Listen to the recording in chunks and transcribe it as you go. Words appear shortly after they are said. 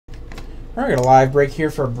All right, got a live break here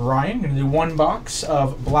for Brian. Going to do one box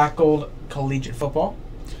of Black Gold Collegiate Football.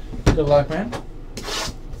 Good luck, man.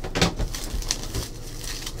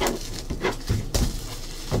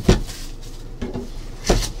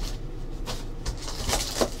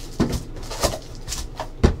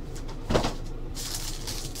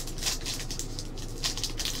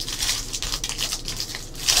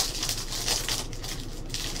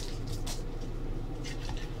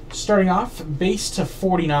 Starting off, base to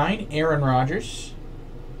 49, Aaron Rodgers.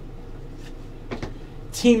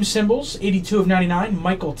 Team symbols, 82 of 99,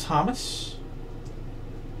 Michael Thomas.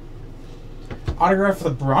 Autograph for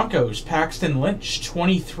the Broncos, Paxton Lynch,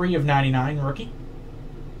 23 of 99, rookie.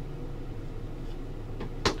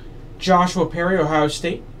 Joshua Perry, Ohio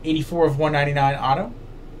State, 84 of 199, auto.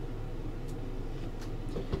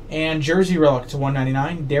 And jersey relic to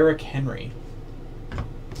 199, Derrick Henry.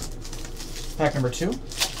 Pack number 2.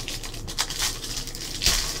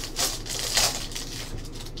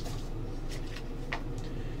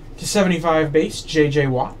 To 75 base, J.J.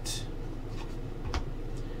 Watt.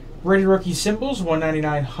 Rated rookie symbols,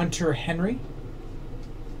 199 Hunter Henry.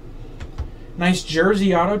 Nice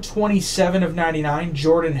jersey auto, 27 of 99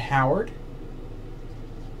 Jordan Howard.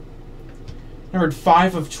 Numbered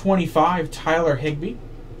 5 of 25 Tyler Higbee,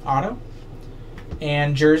 auto.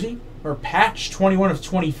 And jersey, or patch, 21 of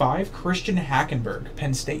 25 Christian Hackenberg,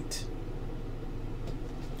 Penn State.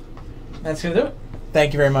 That's going to do it.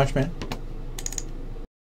 Thank you very much, man.